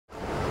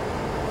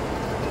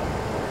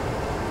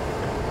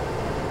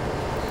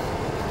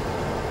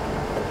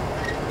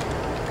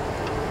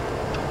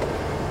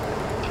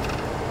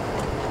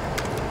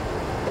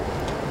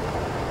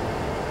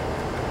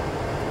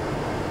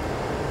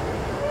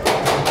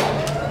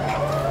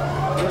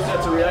First,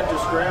 that's a reactor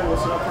scram.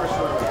 Listen up first.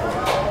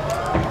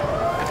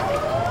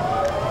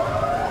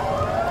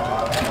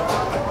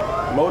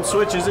 Mode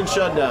switch isn't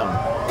shut down.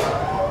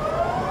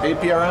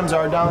 APRMs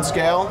are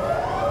downscale.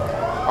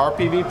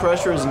 RPV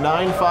pressure is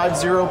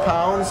 950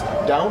 pounds,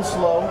 down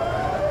slow.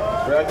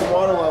 Reactor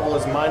water level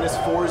is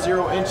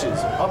 -40 inches,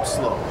 up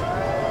slow.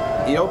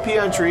 EOP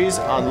entries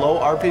on low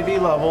RPV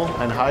level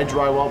and high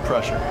drywall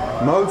pressure.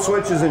 Mode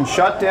switch is in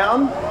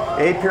shutdown.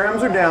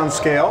 APRMs are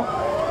downscale.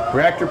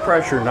 Reactor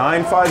pressure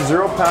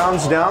 950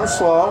 pounds, down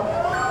slow.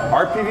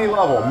 RPV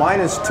level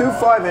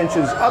 -25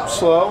 inches, up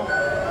slow.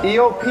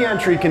 EOP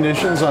entry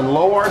conditions on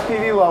low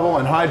RPV level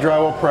and high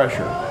drywall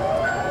pressure.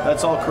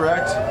 That's all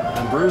correct.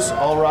 And Bruce,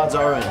 all rods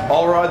are in.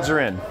 All rods are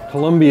in.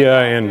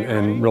 Columbia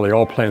and really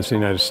all plants in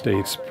the United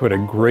States put a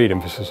great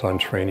emphasis on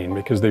training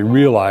because they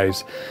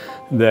realize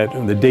that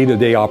the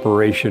day-to-day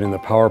operation in the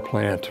power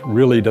plant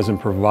really doesn't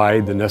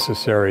provide the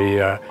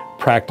necessary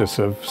practice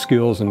of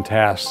skills and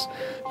tasks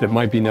that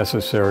might be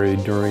necessary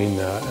during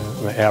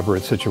an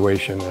aberrant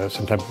situation,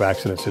 some type of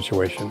accident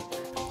situation.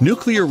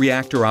 Nuclear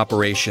reactor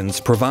operations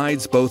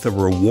provides both a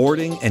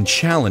rewarding and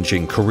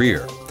challenging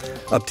career.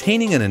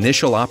 Obtaining an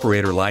initial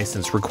operator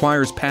license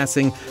requires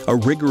passing a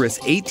rigorous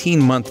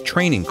 18-month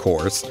training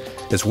course,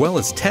 as well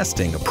as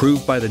testing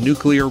approved by the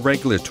Nuclear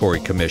Regulatory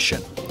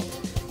Commission.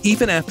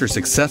 Even after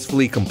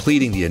successfully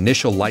completing the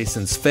initial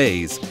license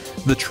phase,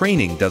 the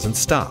training doesn't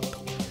stop.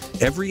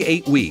 Every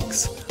 8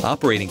 weeks,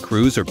 operating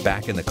crews are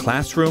back in the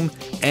classroom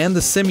and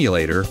the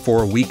simulator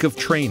for a week of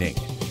training,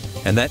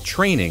 and that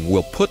training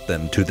will put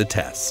them to the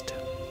test.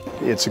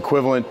 It's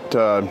equivalent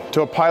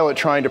to a pilot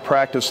trying to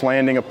practice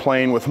landing a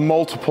plane with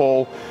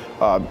multiple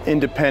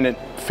independent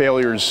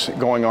failures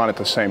going on at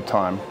the same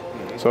time.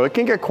 So it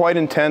can get quite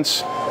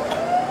intense.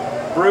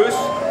 Bruce,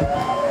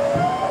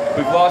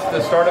 we've lost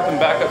the startup and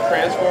backup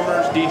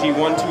transformers.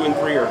 DG1, 2, and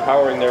 3 are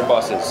powering their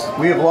buses.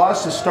 We have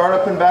lost the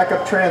startup and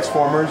backup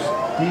transformers.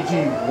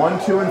 DG1,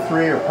 2, and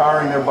 3 are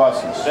powering their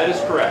buses. That is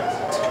correct.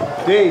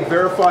 Dave,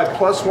 verify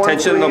 +1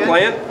 Tension in the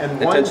plant.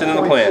 and Attention in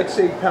the plant.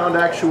 1.68 pound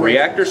actuation.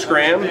 Reactor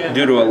scram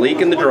due to a leak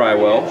in the dry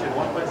well.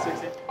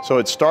 So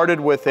it started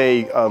with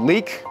a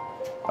leak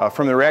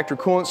from the reactor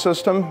coolant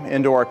system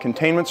into our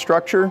containment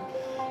structure.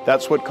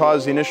 That's what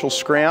caused the initial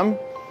scram.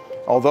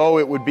 Although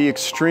it would be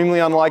extremely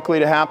unlikely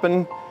to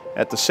happen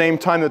at the same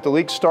time that the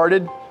leak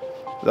started,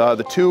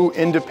 the two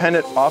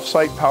independent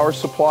off-site power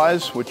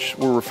supplies, which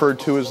were referred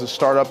to as the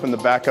startup and the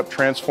backup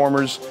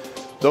transformers,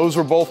 those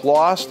were both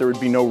lost. There would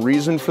be no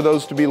reason for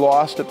those to be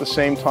lost at the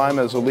same time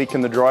as a leak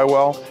in the dry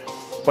well,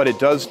 but it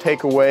does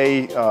take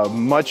away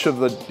much of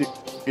the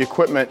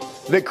equipment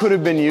that could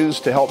have been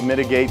used to help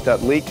mitigate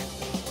that leak.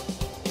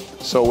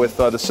 So with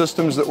the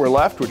systems that were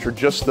left, which are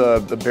just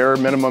the bare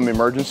minimum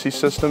emergency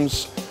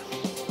systems,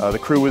 the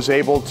crew was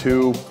able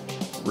to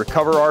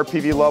recover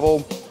RPV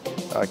level,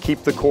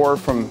 keep the core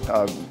from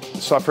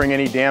suffering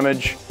any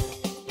damage.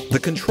 The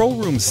control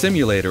room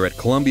simulator at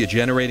Columbia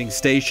Generating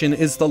Station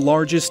is the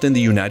largest in the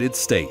United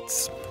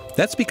States.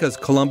 That's because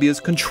Columbia's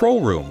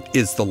control room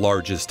is the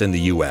largest in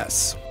the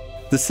U.S.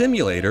 The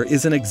simulator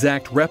is an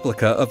exact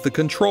replica of the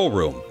control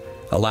room,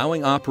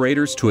 allowing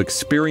operators to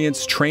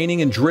experience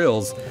training and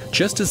drills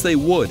just as they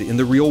would in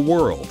the real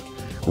world,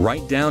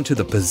 right down to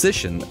the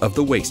position of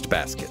the waste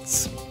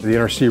baskets. The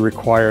NRC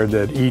required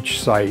that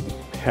each site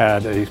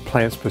had a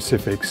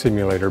plant-specific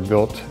simulator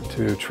built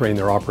to train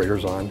their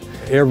operators on.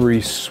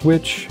 Every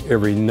switch,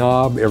 every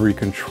knob, every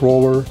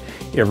controller,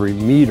 every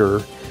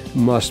meter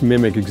must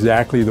mimic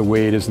exactly the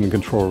way it is in the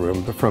control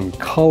room, from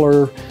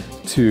color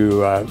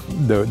to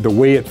the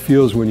way it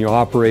feels when you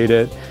operate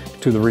it,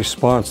 to the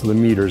response of the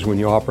meters when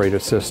you operate a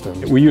system.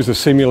 We use a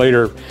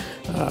simulator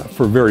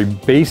for very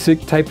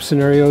basic type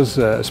scenarios,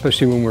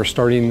 especially when we're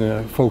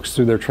starting folks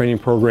through their training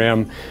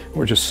program,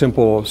 or just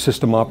simple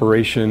system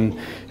operation,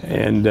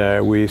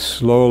 and we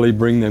slowly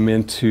bring them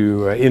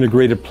into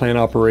integrated plant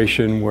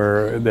operation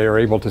where they are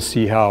able to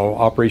see how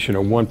operation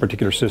of one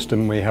particular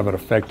system may have an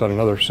effect on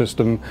another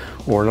system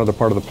or another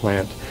part of the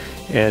plant.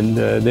 And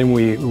then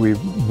we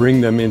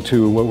bring them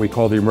into what we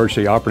call the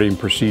emergency operating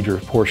procedure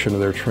portion of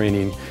their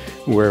training,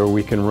 where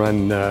we can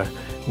run,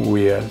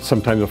 we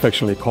sometimes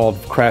affectionately called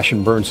crash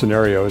and burn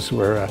scenarios,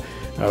 where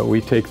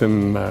we take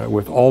them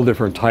with all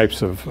different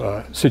types of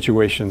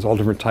situations, all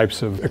different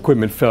types of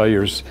equipment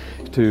failures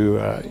to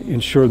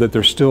ensure that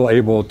they're still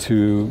able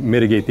to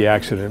mitigate the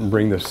accident and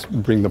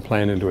bring the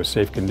plant into a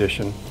safe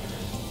condition.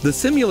 The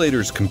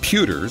simulator's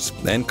computers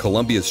and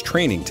Columbia's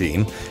training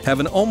team have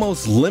an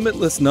almost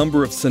limitless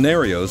number of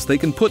scenarios they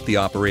can put the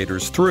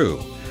operators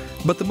through.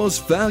 But the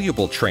most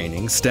valuable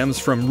training stems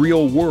from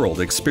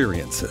real-world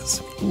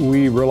experiences.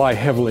 We rely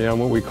heavily on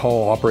what we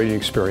call operating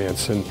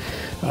experience, and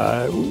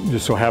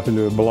just so happen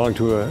to belong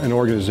to an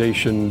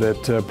organization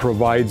that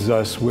provides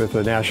us with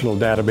a national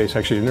database,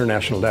 actually an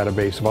international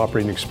database of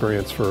operating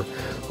experience for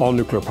all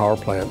nuclear power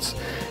plants.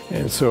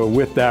 And so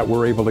with that,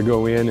 we're able to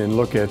go in and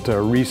look at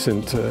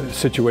recent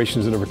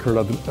situations that have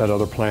occurred at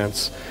other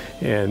plants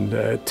and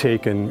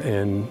take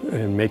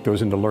and make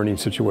those into learning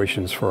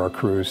situations for our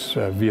crews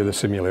via the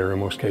simulator in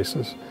most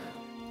cases.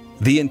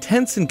 The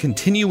intense and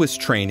continuous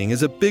training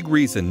is a big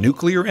reason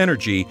nuclear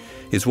energy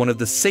is one of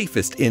the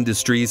safest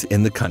industries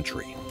in the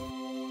country.